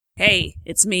Hey,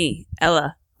 it's me,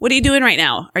 Ella. What are you doing right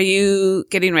now? Are you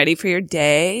getting ready for your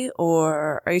day,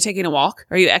 or are you taking a walk?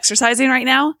 Are you exercising right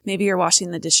now? Maybe you're washing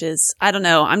the dishes. I don't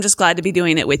know. I'm just glad to be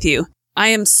doing it with you. I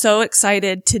am so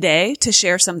excited today to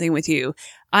share something with you.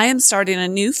 I am starting a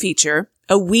new feature,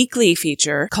 a weekly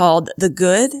feature called The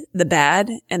Good, the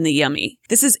Bad, and the Yummy.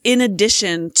 This is in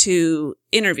addition to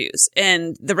interviews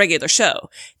and the regular show.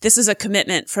 This is a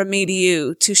commitment from me to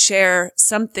you to share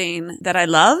something that I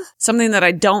love, something that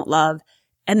I don't love,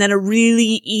 and then a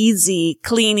really easy,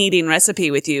 clean eating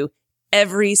recipe with you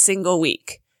every single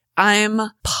week. I'm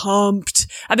pumped.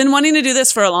 I've been wanting to do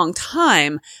this for a long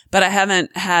time, but I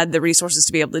haven't had the resources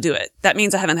to be able to do it. That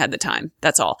means I haven't had the time.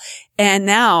 That's all. And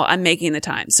now I'm making the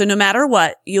time. So no matter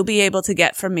what you'll be able to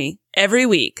get from me every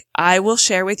week, I will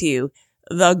share with you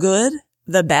the good,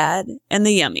 the bad, and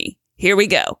the yummy. Here we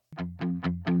go.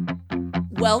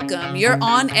 Welcome. You're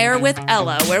on air with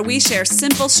Ella, where we share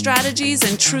simple strategies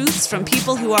and truths from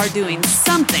people who are doing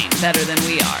something better than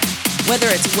we are. Whether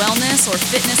it's wellness or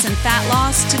fitness and fat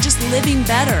loss, to just living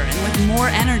better and with more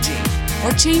energy,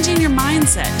 or changing your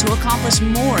mindset to accomplish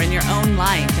more in your own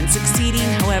life and succeeding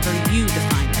however you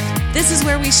define it. This is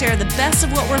where we share the best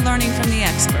of what we're learning from the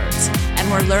experts, and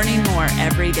we're learning more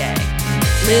every day.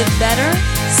 Live better,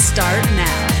 start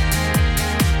now.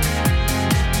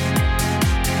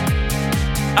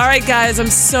 All right, guys, I'm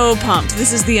so pumped.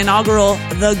 This is the inaugural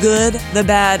The Good, the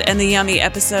Bad, and the Yummy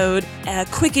episode. A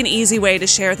quick and easy way to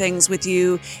share things with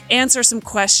you, answer some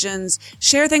questions,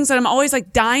 share things that I'm always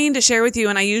dying to share with you.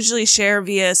 And I usually share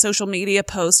via social media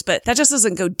posts, but that just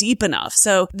doesn't go deep enough.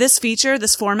 So this feature,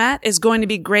 this format is going to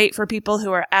be great for people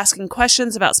who are asking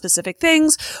questions about specific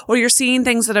things, or you're seeing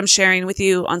things that I'm sharing with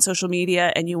you on social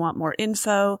media and you want more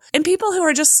info, and people who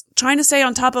are just trying to stay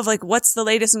on top of what's the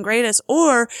latest and greatest,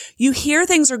 or you hear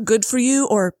things are good for you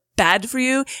or bad for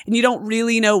you and you don't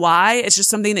really know why. It's just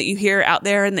something that you hear out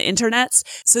there in the internets.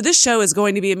 So this show is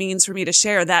going to be a means for me to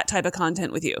share that type of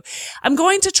content with you. I'm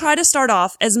going to try to start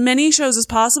off as many shows as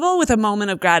possible with a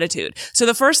moment of gratitude. So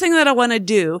the first thing that I want to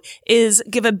do is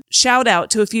give a shout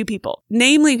out to a few people,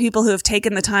 namely people who have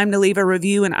taken the time to leave a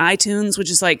review in iTunes,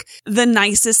 which is the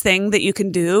nicest thing that you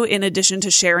can do in addition to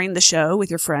sharing the show with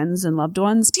your friends and loved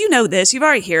ones. You know this. You've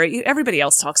already heard it. Everybody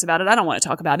else talks about it. I don't want to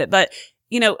talk about it, but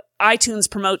iTunes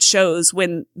promotes shows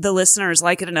when the listeners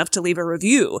like it enough to leave a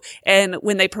review. And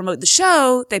when they promote the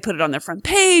show, they put it on their front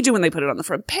page. And when they put it on the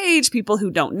front page, people who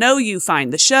don't know you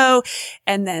find the show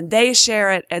and then they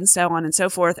share it and so on and so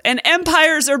forth. And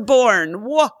empires are born.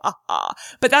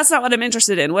 But that's not what I'm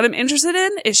interested in. What I'm interested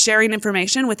in is sharing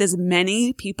information with as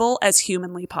many people as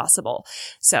humanly possible.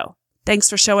 So thanks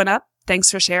for showing up.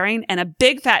 Thanks for sharing. And a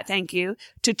big fat thank you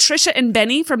to Trisha and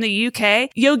Benny from the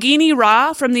UK, Yogini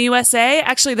Ra from the USA.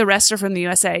 Actually, the rest are from the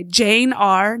USA. Jane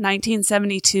R,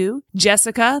 1972,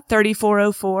 Jessica,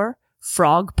 3404,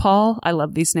 Frog Paul. I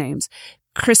love these names.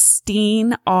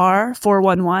 Christine R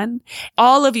 411.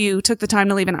 All of you took the time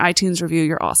to leave an iTunes review.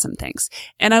 You're awesome. Thanks.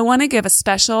 And I want to give a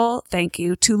special thank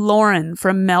you to Lauren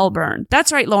from Melbourne.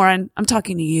 That's right, Lauren. I'm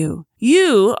talking to you.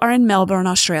 You are in Melbourne,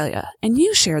 Australia, and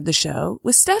you shared the show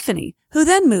with Stephanie, who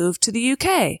then moved to the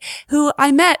UK, who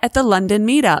I met at the London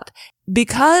meetup.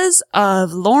 Because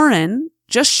of Lauren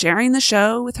just sharing the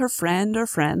show with her friend or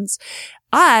friends,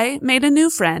 I made a new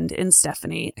friend in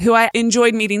Stephanie, who I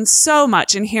enjoyed meeting so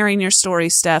much and hearing your story,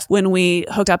 Steph, when we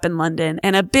hooked up in London.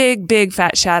 And a big, big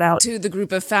fat shout out to the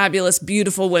group of fabulous,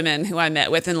 beautiful women who I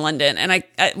met with in London. And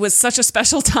it was such a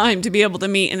special time to be able to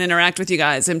meet and interact with you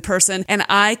guys in person. And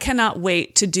I cannot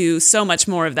wait to do so much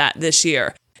more of that this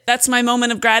year. That's my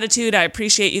moment of gratitude. I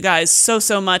appreciate you guys so,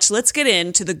 so much. Let's get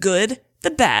into the good,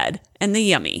 the bad, and the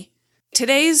yummy.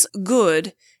 Today's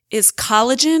good is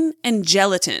collagen and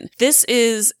gelatin. This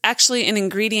is actually an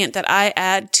ingredient that I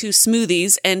add to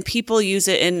smoothies, and people use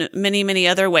it in many, many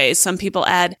other ways. Some people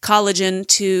add collagen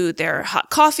to their hot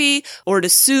coffee or to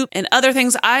soup and other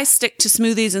things. I stick to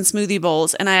smoothies and smoothie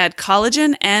bowls, and I add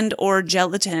collagen and or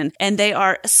gelatin. And they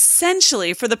are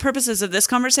essentially, for the purposes of this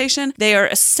conversation, they are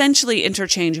essentially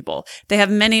interchangeable. They have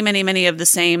many, many, many of the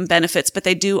same benefits, but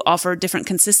they do offer different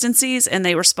consistencies and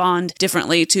they respond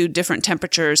differently to different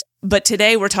temperatures. But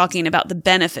today we're talking about the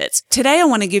benefits. Today I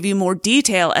want to give you more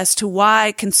detail as to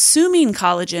why consuming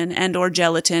collagen and or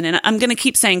gelatin, and I'm going to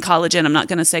keep saying collagen, I'm not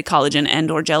going to say collagen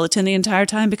and or gelatin the entire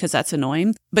time because that's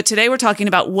annoying. But today we're talking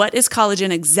about what is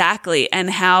collagen exactly and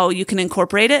how you can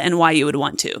incorporate it and why you would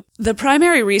want to. The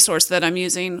primary resource that I'm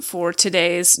using for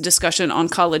today's discussion on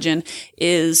collagen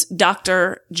is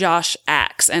Dr. Josh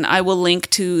Axe. facts. And I will link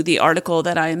to the article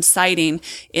that I am citing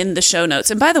in the show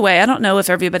notes. And by the way, I don't know if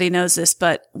everybody knows this,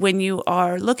 but when you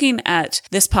are looking at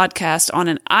this podcast on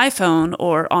an iPhone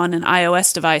or on an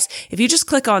iOS device, if you just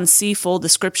click on see full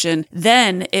description,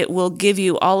 then it will give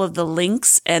you all of the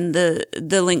links and the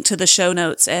link to the show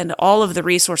notes and all of the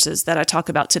resources that I talk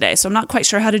about today. So I'm not quite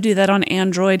sure how to do that on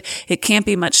Android. It can't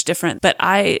be much different, but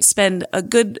I spend a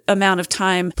good amount of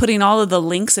time putting all of the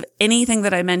links of anything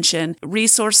that I mention,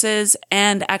 resources,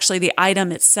 and actually the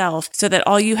item itself, so that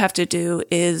all you have to do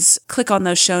is click on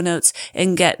those show notes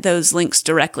and get those links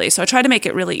directly. So I try to make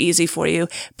it really easy for you,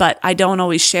 but I don't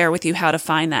always share with you how to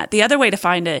find that. The other way to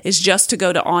find it is just to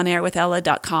go to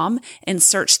onairwithella.com and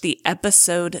search the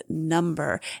episode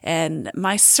number. And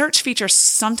my search feature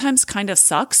sometimes kind of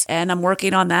sucks, and I'm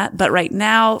working on that. But right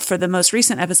now, for the most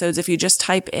recent episodes, if you just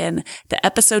type in the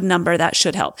episode number, that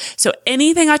should help. So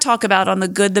anything I talk about on The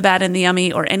Good, the Bad, and the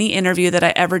Yummy, or any interview that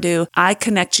I ever do, I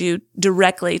connect you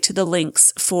directly to the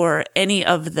links for any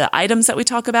of the items that we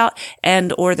talk about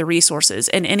and or the resources.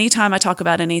 And anytime I talk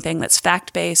about anything that's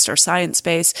fact-based or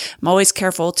science-based, I'm always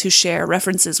careful to share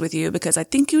references with you, because I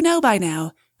think you know by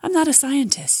now, I'm not a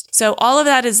scientist. So all of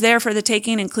that is there for the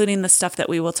taking, including the stuff that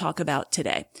we will talk about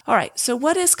today. All right. So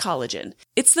what is collagen?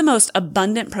 It's the most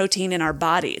abundant protein in our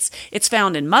bodies. It's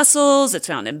found in muscles. It's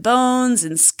found in bones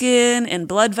and skin and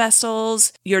blood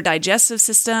vessels, your digestive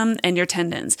system, and your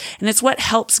tendons. And it's what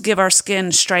helps give our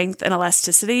skin strength and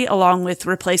elasticity, along with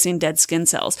replacing dead skin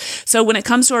cells. So when it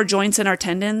comes to our joints and our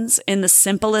tendons, in the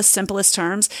simplest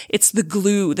terms, it's the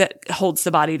glue that holds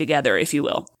the body together, if you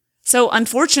will. So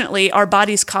unfortunately, our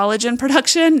body's collagen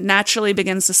production naturally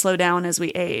begins to slow down as we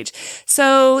age.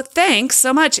 So thanks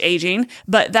so much, aging,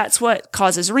 but that's what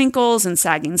causes wrinkles and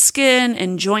sagging skin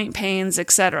and joint pains,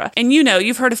 etc. And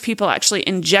you've heard of people actually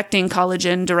injecting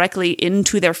collagen directly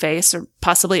into their face or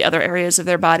possibly other areas of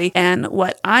their body. And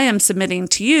what I am submitting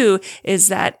to you is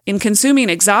that in consuming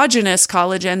exogenous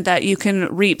collagen, that you can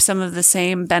reap some of the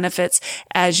same benefits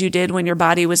as you did when your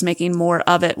body was making more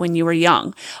of it when you were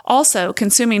young. Also,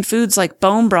 consuming foods like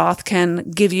bone broth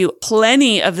can give you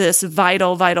plenty of this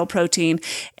vital protein.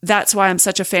 That's why I'm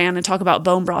such a fan and talk about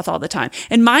bone broth all the time.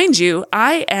 And mind you,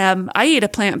 I eat a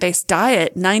plant-based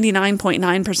diet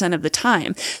 99.9% of the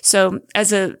time. So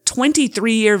as a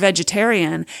 23-year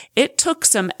vegetarian, it took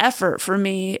some effort for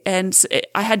me, and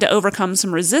I had to overcome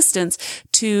some resistance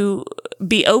to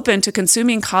be open to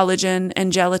consuming collagen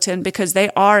and gelatin, because they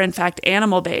are in fact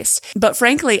animal-based. But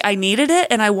frankly, I needed it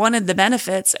and I wanted the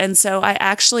benefits. And so I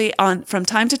actually from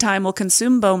time to time will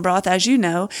consume bone broth. As you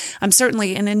know, I'm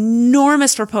certainly an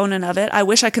enormous proponent of it. I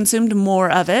wish I consumed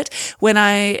more of it when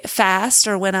I fast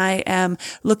or when I am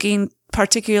looking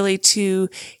particularly to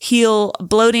heal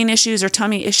bloating issues or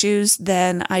tummy issues.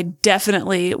 Then I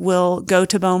definitely will go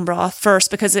to bone broth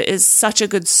first, because it is such a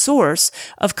good source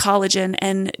of collagen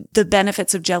and the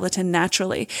benefits of gelatin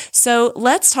naturally. So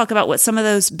let's talk about what some of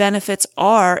those benefits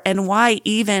are and why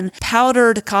even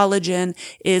powdered collagen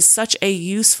is such a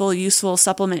useful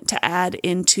supplement to add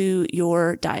into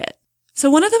your diet. So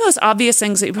one of the most obvious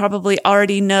things that you probably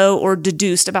already know or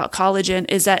deduced about collagen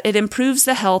is that it improves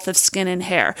the health of skin and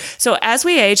hair. So as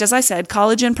we age, as I said,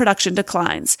 collagen production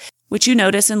declines, which you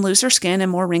notice in looser skin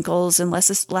and more wrinkles and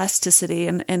less elasticity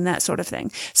and that sort of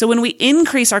thing. So when we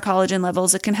increase our collagen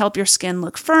levels, it can help your skin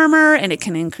look firmer, and it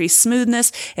can increase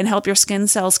smoothness and help your skin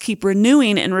cells keep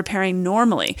renewing and repairing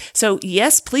normally. So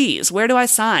yes, please, where do I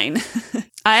sign?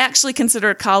 I actually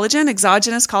consider collagen,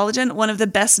 exogenous collagen, one of the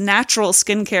best natural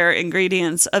skincare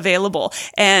ingredients available.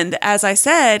 And as I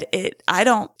said, I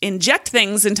don't inject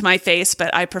things into my face,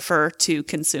 but I prefer to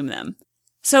consume them.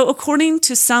 So according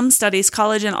to some studies,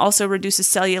 collagen also reduces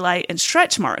cellulite and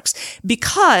stretch marks,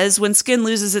 because when skin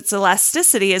loses its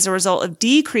elasticity as a result of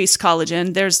decreased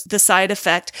collagen, there's the side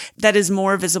effect that is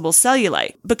more visible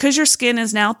cellulite. Because your skin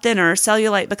is now thinner,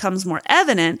 cellulite becomes more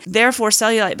evident, therefore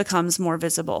cellulite becomes more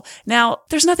visible. Now,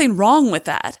 there's nothing wrong with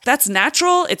that. That's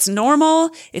natural, it's normal,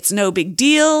 it's no big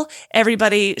deal.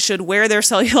 Everybody should wear their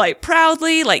cellulite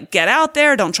proudly, get out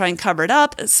there, don't try and cover it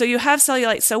up. So you have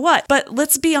cellulite, so what? But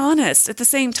let's be honest, at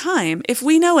the same time, if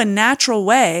we know a natural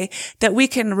way that we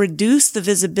can reduce the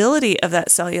visibility of that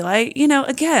cellulite,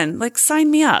 again, sign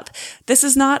me up. This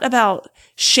is not about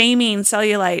shaming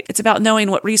cellulite. It's about knowing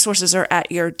what resources are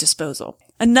at your disposal.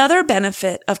 Another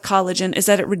benefit of collagen is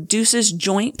that it reduces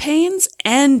joint pains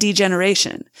and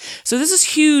degeneration. So this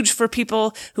is huge for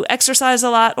people who exercise a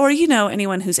lot, or,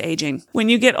 anyone who's aging. When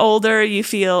you get older, you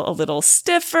feel a little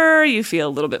stiffer, you feel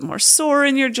a little bit more sore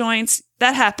in your joints.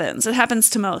 That happens. It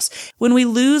happens to most. When we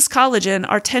lose collagen,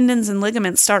 our tendons and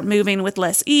ligaments start moving with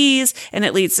less ease, and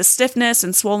it leads to stiffness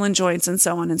and swollen joints and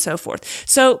so on and so forth.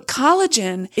 So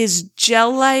collagen is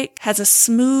gel-like, has a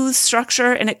smooth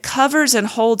structure, and it covers and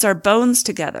holds our bones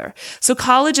together. So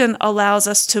collagen allows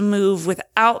us to move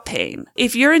without pain.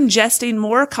 If you're ingesting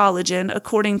more collagen,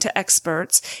 according to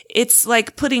experts, it's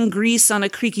like putting grease on a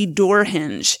creaky door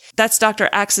hinge. That's Dr.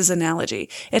 Axe's analogy.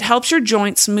 It helps your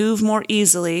joints move more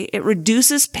easily. It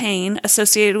reduces pain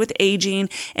associated with aging,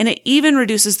 and it even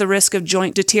reduces the risk of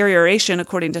joint deterioration,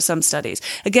 according to some studies.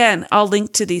 Again, I'll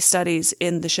link to these studies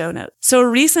in the show notes. So a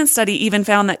recent study even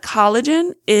found that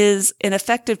collagen is an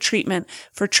effective treatment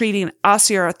for treating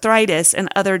osteoarthritis and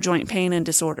other joint pain and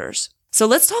disorders. So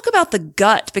let's talk about the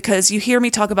gut, because you hear me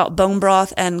talk about bone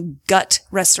broth and gut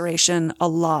restoration a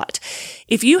lot.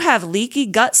 If you have leaky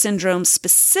gut syndrome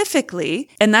specifically,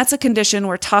 and that's a condition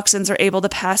where toxins are able to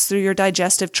pass through your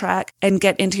digestive tract and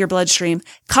get into your bloodstream,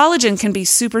 collagen can be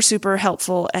super, super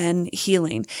helpful and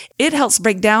healing. It helps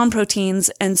break down proteins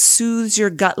and soothes your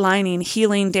gut lining,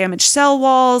 healing damaged cell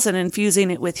walls and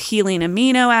infusing it with healing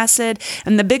amino acid.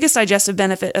 And the biggest digestive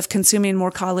benefit of consuming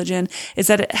more collagen is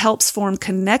that it helps form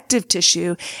connective tissue.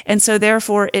 And so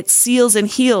therefore it seals and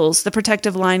heals the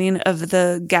protective lining of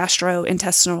the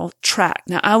gastrointestinal tract.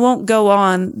 Now, I won't go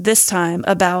on this time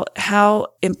about how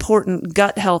important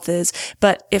gut health is,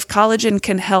 but if collagen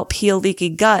can help heal leaky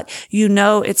gut, you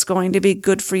know it's going to be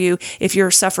good for you if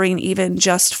you're suffering even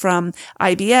just from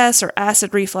IBS or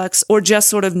acid reflux or just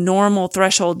sort of normal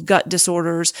threshold gut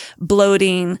disorders,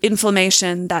 bloating,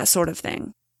 inflammation, that sort of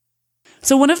thing.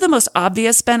 So one of the most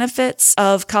obvious benefits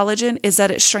of collagen is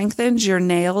that it strengthens your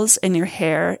nails and your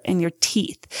hair and your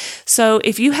teeth. So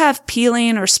if you have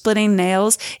peeling or splitting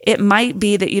nails, it might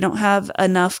be that you don't have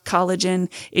enough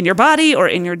collagen in your body or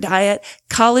in your diet.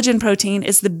 Collagen protein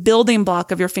is the building block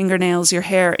of your fingernails, your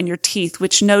hair, and your teeth,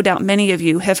 which no doubt many of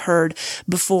you have heard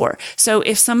before. So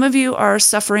if some of you are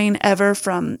suffering ever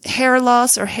from hair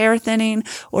loss or hair thinning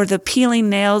or the peeling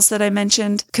nails that I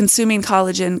mentioned, consuming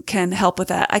collagen can help with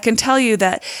that. I can tell you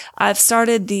that I've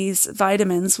started these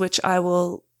vitamins, which I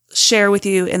will share with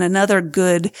you in another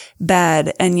good,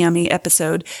 bad, and yummy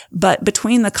episode. But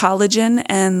between the collagen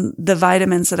and the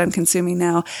vitamins that I'm consuming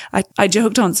now, I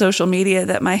joked on social media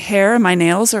that my hair and my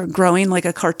nails are growing like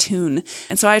a cartoon.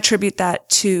 And so I attribute that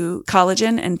to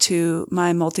collagen and to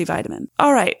my multivitamin.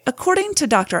 All right. According to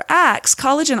Dr. Axe,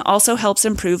 collagen also helps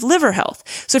improve liver health.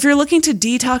 So if you're looking to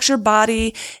detox your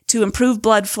body, to improve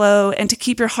blood flow, and to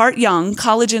keep your heart young,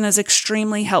 collagen is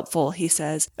extremely helpful, he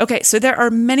says. Okay. So there are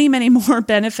many, many more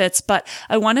benefits, but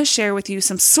I want to share with you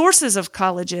some sources of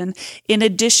collagen in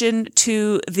addition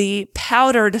to the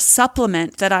powdered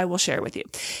supplement that I will share with you.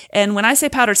 And when I say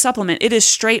powdered supplement, it is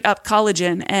straight up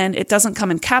collagen and it doesn't come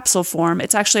in capsule form.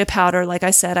 It's actually a powder. Like I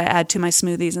said, I add to my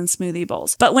smoothies and smoothie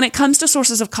bowls. But when it comes to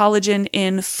sources of collagen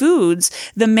in foods,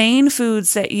 the main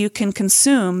foods that you can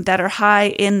consume that are high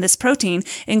in this protein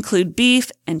include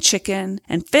beef and chicken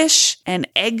and fish and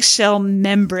eggshell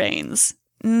membranes.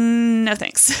 No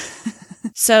thanks.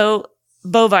 So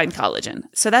bovine collagen.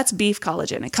 So that's beef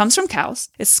collagen. It comes from cows.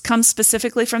 It comes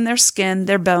specifically from their skin,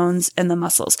 their bones, and the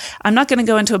muscles. I'm not going to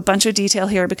go into a bunch of detail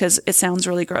here because it sounds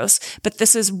really gross, but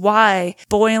this is why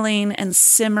boiling and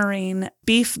simmering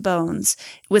beef bones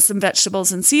with some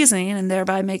vegetables and seasoning and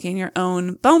thereby making your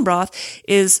own bone broth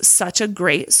is such a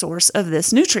great source of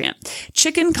this nutrient.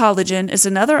 Chicken collagen is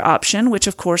another option, which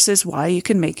of course is why you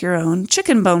can make your own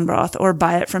chicken bone broth or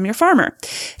buy it from your farmer.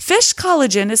 Fish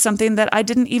collagen is something that I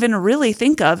didn't even really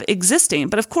think of existing,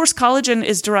 but of course collagen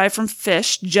is derived from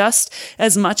fish just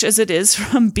as much as it is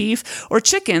from beef or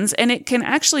chickens, and it can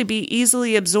actually be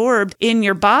easily absorbed in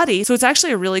your body, so it's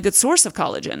actually a really good source of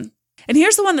collagen. And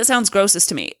here's the one that sounds grossest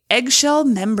to me, eggshell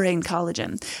membrane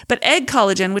collagen. But egg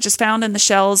collagen, which is found in the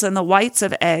shells and the whites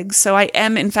of eggs, so I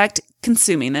am in fact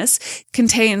consuming this,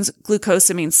 contains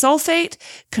glucosamine sulfate,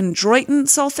 chondroitin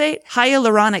sulfate,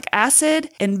 hyaluronic acid,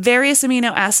 and various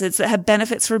amino acids that have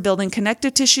benefits for building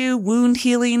connective tissue, wound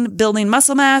healing, building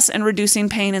muscle mass, and reducing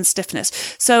pain and stiffness.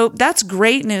 So that's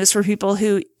great news for people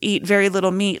who eat very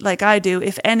little meat like I do,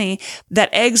 if any,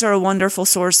 that eggs are a wonderful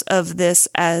source of this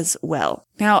as well.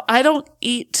 Now, I don't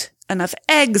eat enough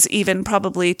eggs even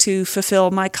probably to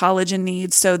fulfill my collagen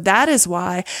needs. So that is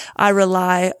why I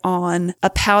rely on a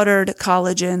powdered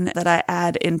collagen that I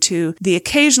add into the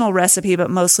occasional recipe, but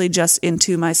mostly just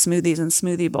into my smoothies and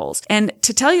smoothie bowls. And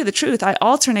to tell you the truth, I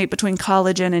alternate between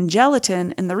collagen and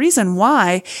gelatin. And the reason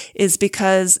why is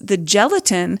because the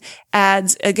gelatin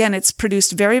adds, again, it's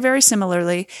produced very, very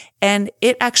similarly. And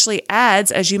it actually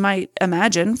adds, as you might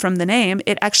imagine from the name,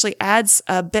 it actually adds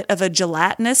a bit of a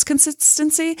gelatinous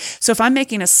consistency. So if I'm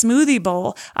making a smoothie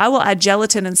bowl, I will add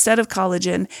gelatin instead of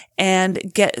collagen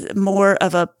and get more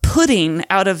of a pudding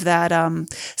out of that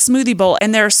smoothie bowl.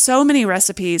 And there are so many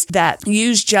recipes that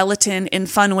use gelatin in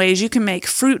fun ways. You can make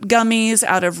fruit gummies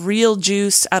out of real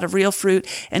juice, out of real fruit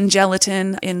and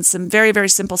gelatin in some very, very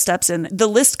simple steps. And the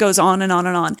list goes on and on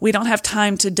and on. We don't have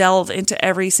time to delve into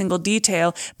every single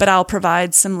detail, but I'll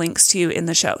provide some links to you in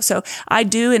the show. So I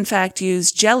do, in fact,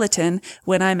 use gelatin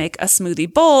when I make a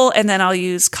smoothie bowl, and then I'll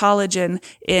use collagen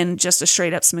in just a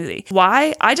straight up smoothie.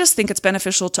 Why? I just think it's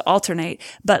beneficial to alternate,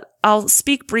 but I'll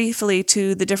speak briefly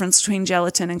to the difference between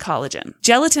gelatin and collagen.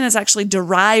 Gelatin is actually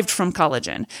derived from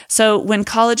collagen. So when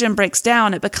collagen breaks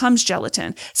down, it becomes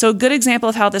gelatin. So a good example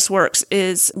of how this works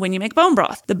is when you make bone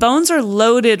broth. The bones are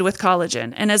loaded with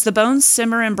collagen. And as the bones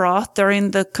simmer in broth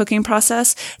during the cooking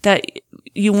process that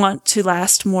you want to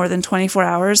last more than 24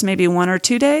 hours, maybe 1 or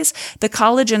 2 days, the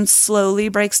collagen slowly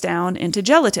breaks down into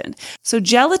gelatin. So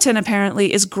gelatin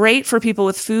apparently is great for people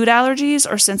with food allergies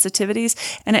or sensitivities,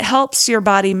 and it helps your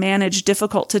body manage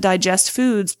difficult to digest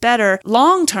foods better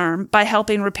long-term by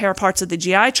helping repair parts of the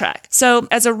GI tract. So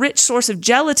as a rich source of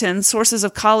gelatin, sources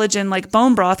of collagen like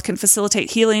bone broth can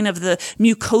facilitate healing of the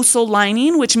mucosal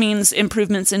lining, which means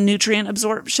improvements in nutrient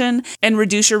absorption and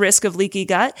reduce your risk of leaky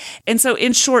gut. And so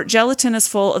in short, gelatin is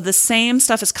full of the same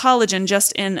stuff as collagen,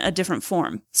 just in a different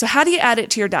form. So how do you add it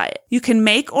to your diet? You can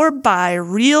make or buy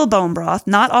real bone broth,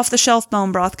 not off-the-shelf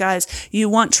bone broth, guys. You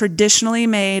want traditionally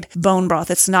made bone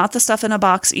broth. It's not the stuff in a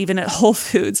box, even at Whole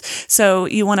Foods. So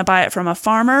you want to buy it from a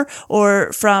farmer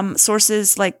or from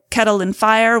sources like Kettle and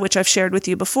Fire, which I've shared with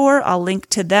you before. I'll link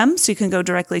to them so you can go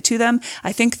directly to them.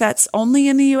 I think that's only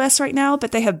in the US right now,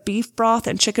 but they have beef broth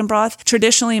and chicken broth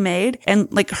traditionally made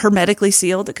and like hermetically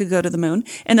sealed. It could go to the moon,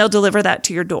 and they'll deliver that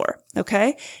to your door.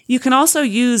 Okay. You can also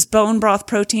use bone broth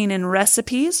protein in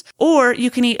recipes, or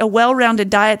you can eat a well-rounded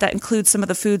diet that includes some of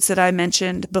the foods that I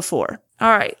mentioned before. All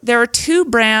right. There are 2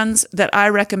 brands that I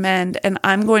recommend, and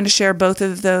I'm going to share both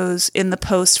of those in the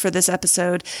post for this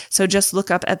episode. So just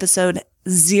look up episode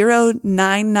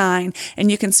 099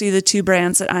 and you can see the 2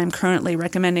 brands that I'm currently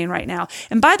recommending right now.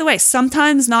 And by the way,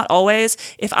 sometimes, not always,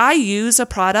 if I use a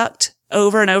product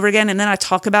over and over again, and then I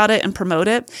talk about it and promote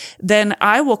it, then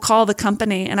I will call the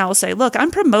company and I will say, look,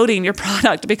 I'm promoting your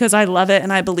product because I love it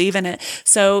and I believe in it.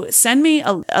 So send me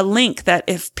a link that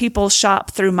if people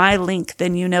shop through my link,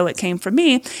 then you know it came from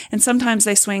me. And sometimes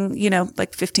they swing,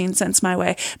 like 15 cents my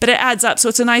way, but it adds up. So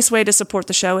it's a nice way to support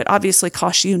the show. It obviously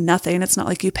costs you nothing. It's not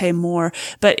like you pay more,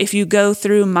 but if you go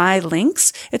through my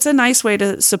links, it's a nice way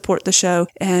to support the show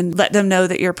and let them know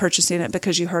that you're purchasing it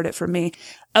because you heard it from me.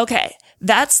 Okay.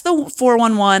 That's the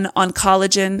 411 on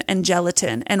collagen and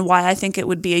gelatin and why I think it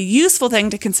would be a useful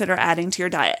thing to consider adding to your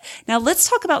diet. Now let's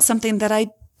talk about something that I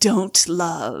don't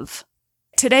love.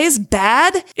 Today's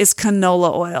bad is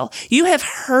canola oil. You have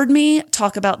heard me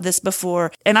talk about this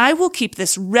before, and I will keep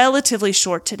this relatively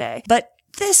short today, but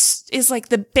this is like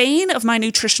the bane of my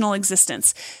nutritional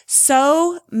existence.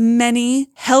 So many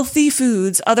healthy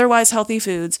foods, otherwise healthy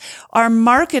foods, are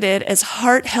marketed as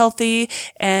heart healthy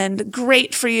and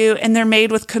great for you, and they're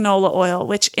made with canola oil,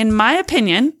 which in my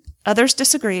opinion, others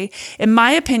disagree, in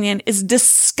my opinion, is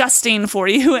disgusting for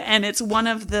you. And it's one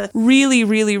of the really,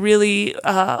 really, really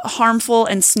harmful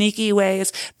and sneaky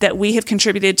ways that we have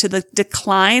contributed to the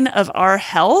decline of our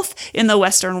health in the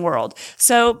Western world.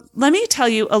 So let me tell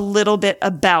you a little bit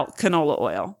about canola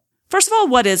oil. First of all,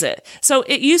 what is it? So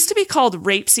it used to be called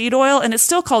rapeseed oil, and it's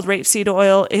still called rapeseed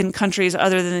oil in countries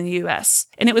other than the US.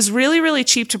 And it was really, really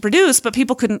cheap to produce, but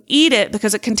people couldn't eat it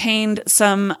because it contained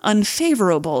some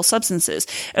unfavorable substances.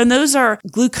 And those are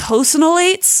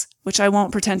glucosinolates, which I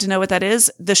won't pretend to know what that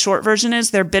is. The short version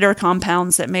is they're bitter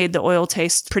compounds that made the oil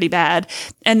taste pretty bad.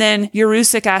 And then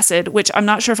urusic acid, which I'm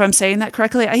not sure if I'm saying that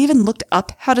correctly. I even looked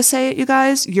up how to say it, you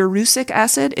guys. Urusic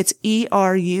acid. It's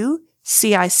ERUCIC,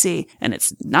 and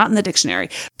it's not in the dictionary.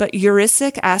 But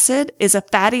urisic acid is a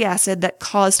fatty acid that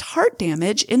caused heart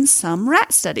damage in some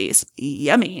rat studies.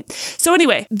 Yummy. So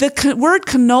anyway, the word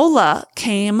canola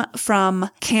came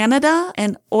from Canada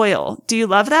and oil. Do you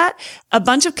love that? A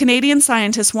bunch of Canadian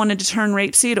scientists wanted to turn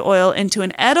rapeseed oil into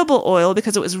an edible oil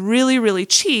because it was really, really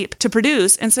cheap to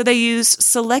produce. And so they used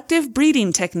selective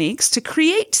breeding techniques to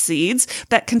create seeds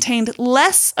that contained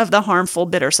less of the harmful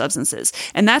bitter substances.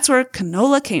 And that's where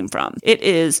canola came from. It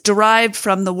is derived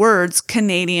from the words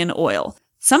Canadian oil.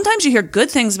 Sometimes you hear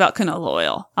good things about canola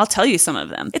oil. I'll tell you some of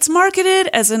them. It's marketed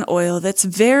as an oil that's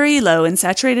very low in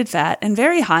saturated fat and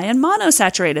very high in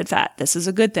monosaturated fat. This is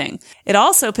a good thing. It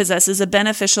also possesses a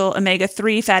beneficial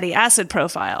omega-3 fatty acid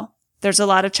profile. There's a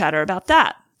lot of chatter about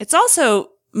that. It's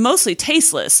also mostly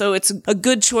tasteless. So it's a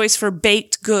good choice for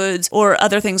baked goods or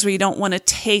other things where you don't want to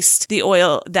taste the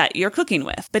oil that you're cooking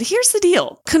with. But here's the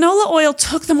deal. Canola oil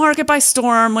took the market by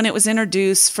storm when it was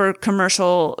introduced for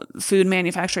commercial food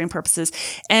manufacturing purposes.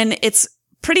 And it's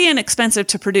pretty inexpensive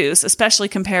to produce, especially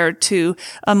compared to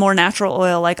a more natural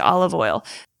oil like olive oil.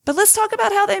 But let's talk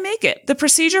about how they make it. The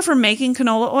procedure for making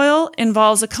canola oil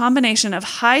involves a combination of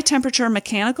high temperature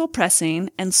mechanical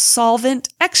pressing and solvent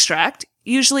extract,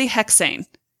 usually hexane.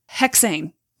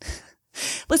 Hexane.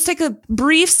 Let's take a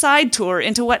brief side tour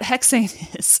into what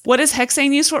hexane is. What is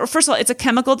hexane used for? First of all, it's a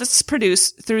chemical that's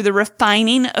produced through the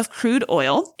refining of crude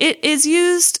oil. It is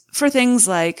used for things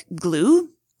like glue,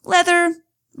 leather,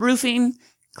 roofing,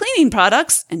 cleaning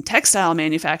products, and textile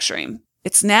manufacturing.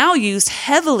 It's now used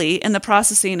heavily in the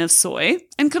processing of soy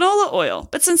and canola oil.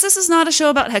 But since this is not a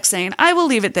show about hexane, I will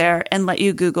leave it there and let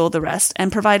you Google the rest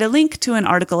and provide a link to an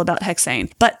article about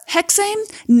hexane. But hexane,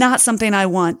 not something I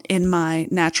want in my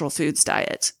natural foods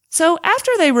diet. So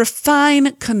after they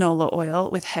refine canola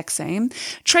oil with hexane,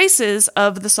 traces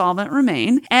of the solvent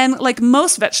remain. And like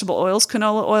most vegetable oils,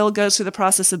 canola oil goes through the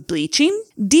process of bleaching,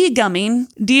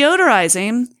 degumming,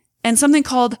 deodorizing, and something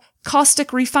called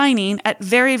caustic refining at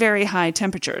very, very high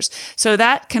temperatures. So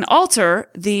that can alter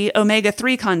the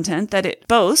omega-3 content that it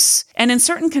boasts. And in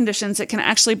certain conditions, it can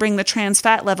actually bring the trans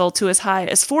fat level to as high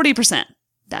as 40%.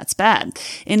 That's bad.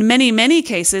 In many, many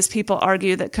cases, people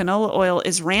argue that canola oil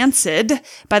is rancid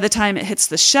by the time it hits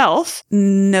the shelf.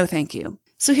 No, thank you.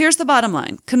 So here's the bottom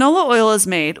line. Canola oil is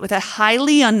made with a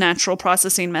highly unnatural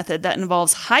processing method that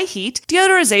involves high heat,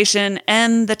 deodorization,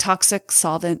 and the toxic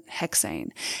solvent hexane.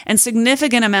 And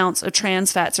significant amounts of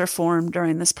trans fats are formed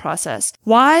during this process.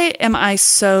 Why am I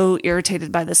so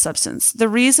irritated by this substance? The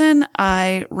reason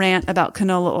I rant about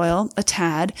canola oil a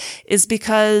tad is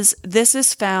because this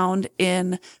is found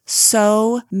in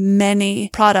so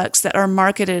many products that are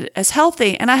marketed as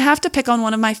healthy. And I have to pick on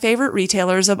one of my favorite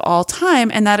retailers of all time,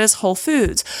 and that is Whole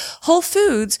Foods. Whole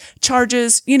Foods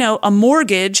charges, a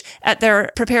mortgage at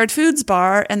their prepared foods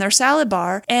bar and their salad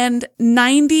bar, and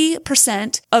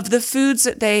 90% of the foods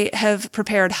that they have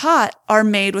prepared hot are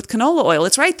made with canola oil.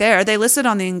 It's right there. They list it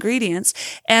on the ingredients,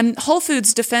 and Whole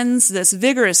Foods defends this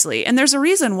vigorously. And there's a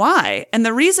reason why. And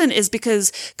the reason is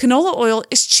because canola oil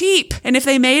is cheap. And if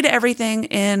they made everything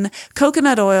in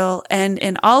coconut oil and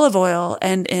in olive oil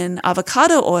and in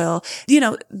avocado oil,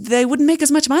 they wouldn't make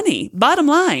as much money. Bottom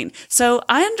line. So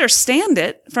I understand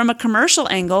it from a commercial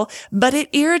angle, but it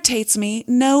irritates me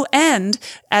no end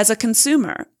as a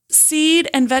consumer. Seed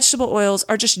and vegetable oils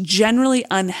are just generally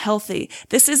unhealthy.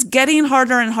 This is getting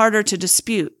harder and harder to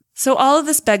dispute. So all of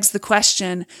this begs the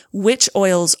question, which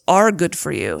oils are good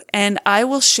for you? And I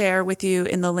will share with you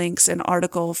in the links an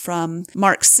article from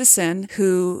Mark Sisson,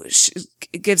 who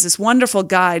gives this wonderful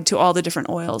guide to all the different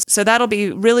oils. So that'll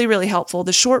be really, really helpful.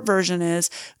 The short version is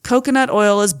coconut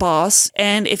oil is boss.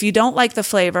 And if you don't like the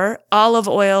flavor, olive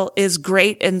oil is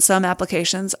great in some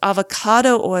applications.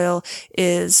 Avocado oil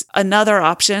is another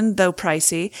option, though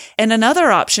pricey. And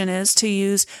another option is to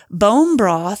use bone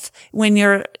broth when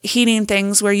you're heating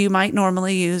things where you might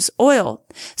normally use oil.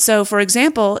 So for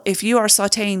example, if you are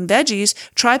sauteing veggies,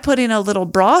 try putting a little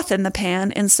broth in the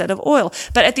pan instead of oil.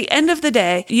 But at the end of the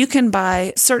day, you can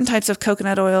buy certain types of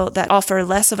coconut oil that offer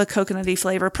less of a coconutty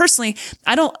flavor. Personally,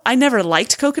 I never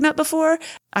liked coconut before.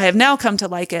 I have now come to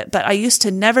like it, but I used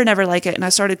to never like it. And I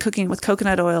started cooking with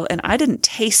coconut oil and I didn't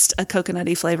taste a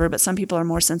coconutty flavor, but some people are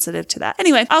more sensitive to that.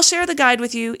 Anyway, I'll share the guide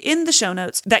with you in the show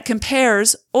notes that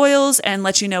compares oils and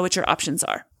lets you know what your options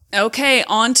are. Okay,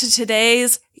 on to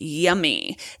today's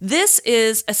yummy. This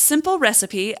is a simple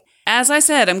recipe. As I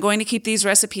said, I'm going to keep these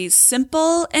recipes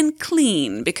simple and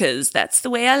clean because that's the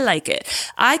way I like it.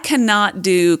 I cannot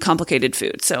do complicated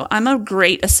food, so I'm a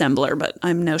great assembler, but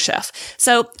I'm no chef.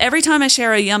 So every time I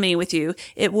share a yummy with you,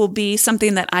 it will be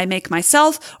something that I make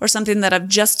myself or something that I've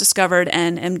just discovered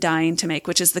and am dying to make,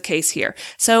 which is the case here.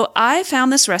 So I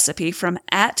found this recipe from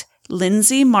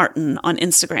 @Lindsay Martin on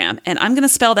Instagram. And I'm going to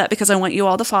spell that because I want you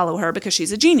all to follow her because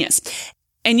she's a genius.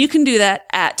 And you can do that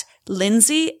at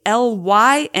Lindsay,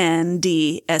 LYNDSAY,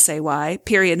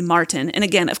 Martin. And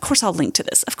again, of course, I'll link to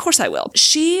this. Of course I will.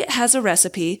 She has a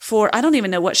recipe for, I don't even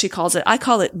know what she calls it. I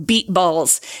call it beet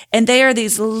balls. And they are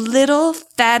these little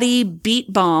fatty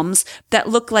beet bombs that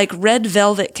look like red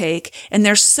velvet cake. And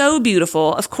they're so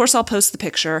beautiful. Of course, I'll post the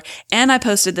picture. And I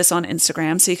posted this on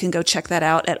Instagram. So you can go check that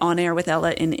out at On Air with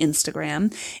Ella in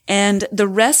Instagram. And the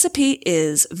recipe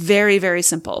is very, very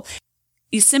simple.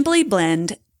 You simply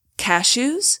blend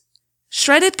cashews,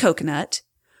 shredded coconut,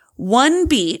 1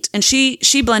 beet, and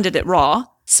she blended it raw,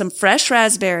 some fresh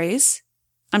raspberries.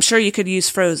 I'm sure you could use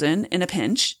frozen in a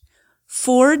pinch,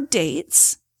 4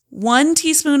 dates, 1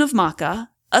 teaspoon of maca,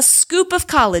 a scoop of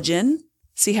collagen.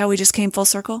 See how we just came full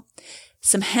circle?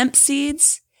 Some hemp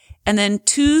seeds, and then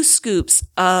 2 scoops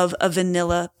of a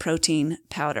vanilla protein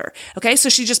powder. Okay, so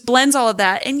she just blends all of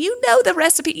that, and you know the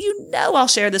recipe. You know I'll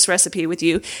share this recipe with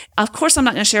you. Of course, I'm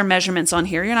not going to share measurements on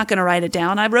here. You're not going to write it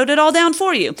down. I wrote it all down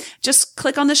for you. Just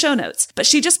click on the show notes. But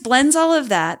she just blends all of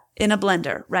that in a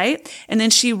blender, right? And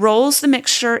then she rolls the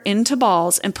mixture into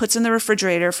balls and puts in the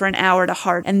refrigerator for an hour to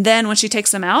harden. And then when she takes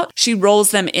them out, she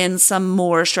rolls them in some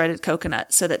more shredded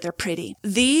coconut so that they're pretty.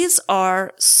 These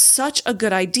are such a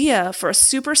good idea for a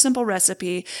super simple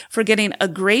recipe for getting a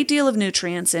great deal of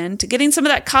nutrients in, to getting some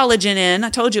of that collagen in. I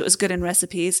told you it was good in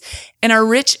recipes, and are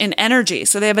rich in energy.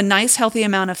 So they have a nice healthy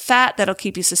amount of fat that'll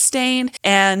keep you sustained.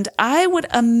 And I would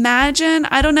imagine,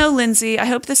 I don't know, Lindsay, I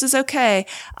hope this is okay.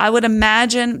 I would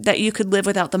imagine that you could live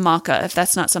without the maca if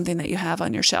that's not something that you have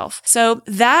on your shelf. So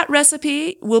that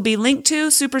recipe will be linked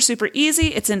to super, super easy.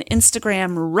 It's in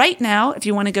Instagram right now. If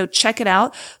you want to go check it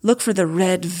out, look for the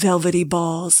red velvety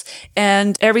balls,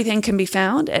 and everything can be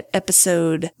found at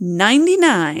episode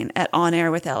 99 at On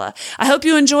Air with Ella. I hope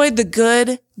you enjoyed the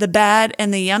good, the bad,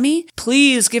 and the yummy.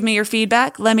 Please give me your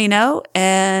feedback. Let me know.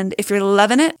 And if you're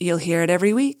loving it, you'll hear it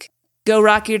every week. Go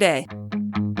rock your day.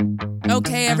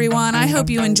 Okay, everyone, I hope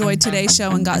you enjoyed today's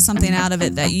show and got something out of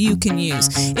it that you can use.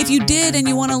 If you did and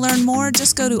you want to learn more,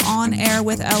 just go to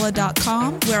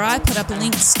onairwithella.com, where I put up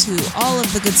links to all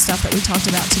of the good stuff that we talked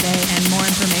about today and more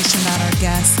information about our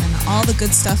guests and all the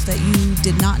good stuff that you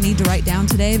did not need to write down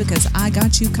today, because I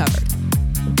got you covered.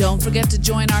 Don't forget to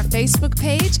join our Facebook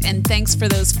page, and thanks for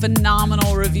those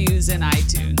phenomenal reviews in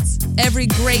iTunes. Every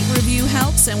great review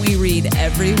helps, and we read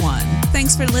every one.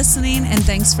 Thanks for listening, and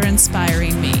thanks for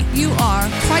inspiring me. You are,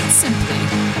 quite simply,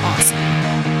 awesome.